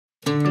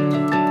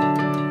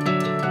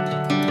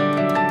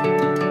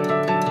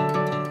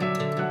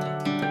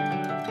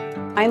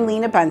I'm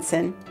Lena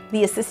Bunsen,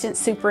 the Assistant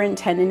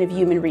Superintendent of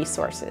Human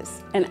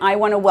Resources, and I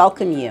want to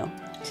welcome you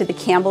to the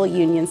Campbell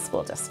Union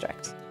School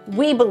District.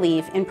 We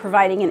believe in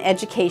providing an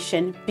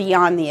education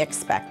beyond the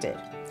expected.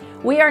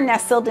 We are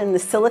nestled in the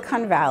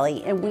Silicon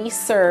Valley and we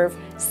serve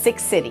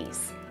 6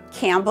 cities: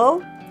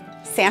 Campbell,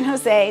 San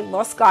Jose,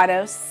 Los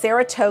Gatos,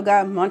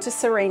 Saratoga,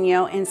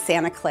 Montserrat, and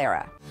Santa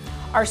Clara.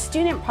 Our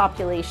student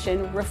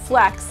population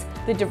reflects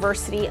the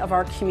diversity of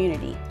our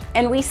community,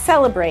 and we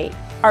celebrate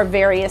our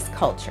various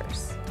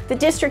cultures. The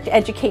district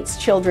educates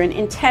children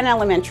in 10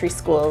 elementary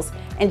schools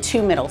and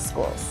 2 middle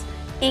schools.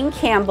 In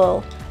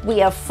Campbell, we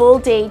have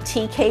full-day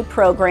TK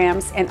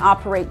programs and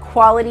operate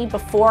quality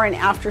before and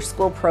after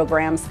school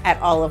programs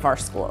at all of our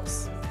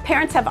schools.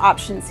 Parents have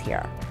options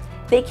here.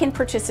 They can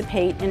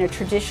participate in a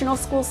traditional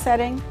school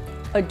setting,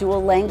 a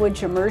dual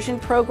language immersion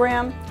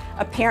program,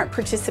 a parent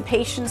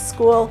participation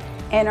school,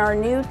 and our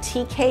new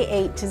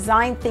TK8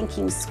 design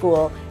thinking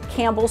school,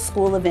 Campbell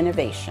School of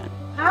Innovation.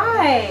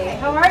 Hi,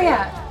 how are you?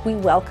 We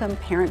welcome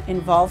parent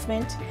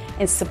involvement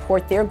and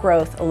support their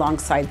growth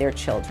alongside their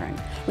children.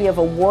 We have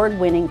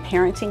award-winning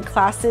parenting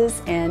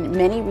classes and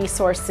many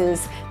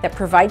resources that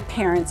provide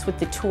parents with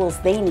the tools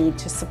they need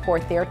to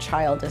support their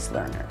child as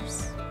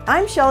learners.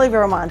 I'm Shelley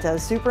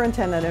Viramontes,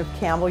 Superintendent of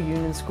Campbell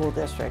Union School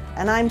District,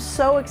 and I'm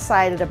so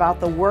excited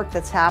about the work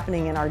that's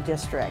happening in our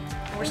district.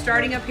 We're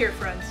starting up here,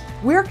 friends.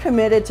 We're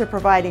committed to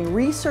providing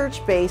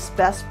research-based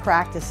best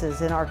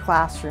practices in our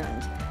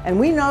classrooms, and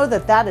we know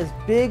that that is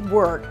big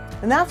work,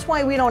 and that's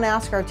why we don't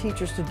ask our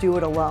teachers to do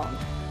it alone.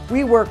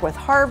 We work with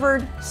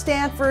Harvard,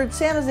 Stanford,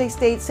 San Jose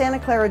State, Santa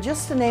Clara,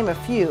 just to name a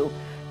few,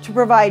 to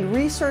provide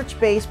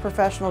research-based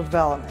professional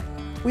development.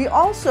 We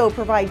also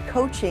provide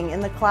coaching in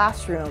the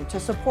classroom to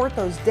support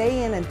those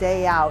day in and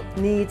day out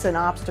needs and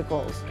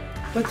obstacles.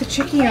 Put the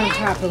chickie on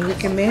top and we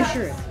can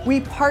measure it. We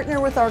partner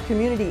with our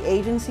community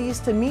agencies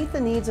to meet the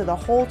needs of the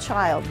whole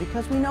child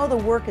because we know the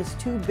work is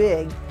too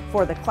big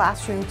for the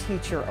classroom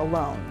teacher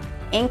alone.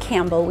 In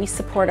Campbell, we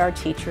support our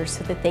teachers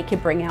so that they can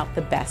bring out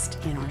the best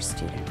in our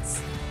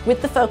students.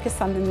 With the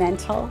focus on the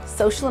mental,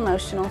 social,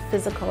 emotional,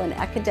 physical, and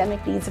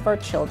academic needs of our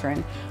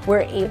children, we're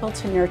able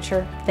to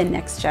nurture the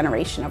next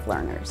generation of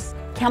learners.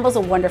 Campbell's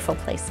a wonderful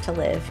place to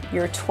live.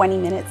 You're 20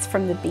 minutes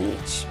from the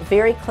beach,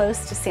 very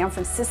close to San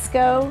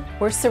Francisco.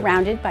 We're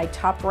surrounded by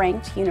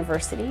top-ranked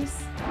universities.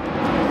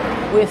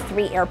 We have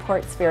 3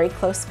 airports very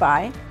close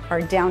by.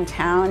 Our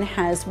downtown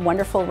has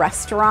wonderful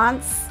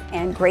restaurants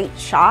and great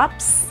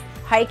shops.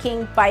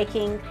 Hiking,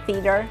 biking,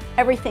 theater,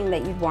 everything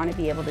that you'd want to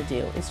be able to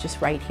do is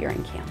just right here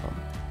in Campbell.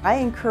 I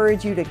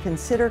encourage you to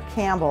consider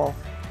Campbell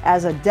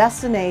as a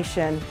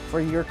destination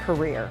for your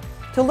career.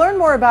 To learn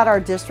more about our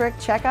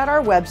district, check out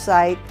our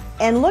website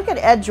and look at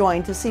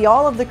EdJoin to see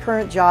all of the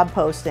current job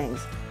postings.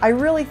 I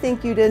really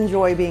think you'd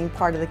enjoy being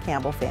part of the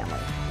Campbell family.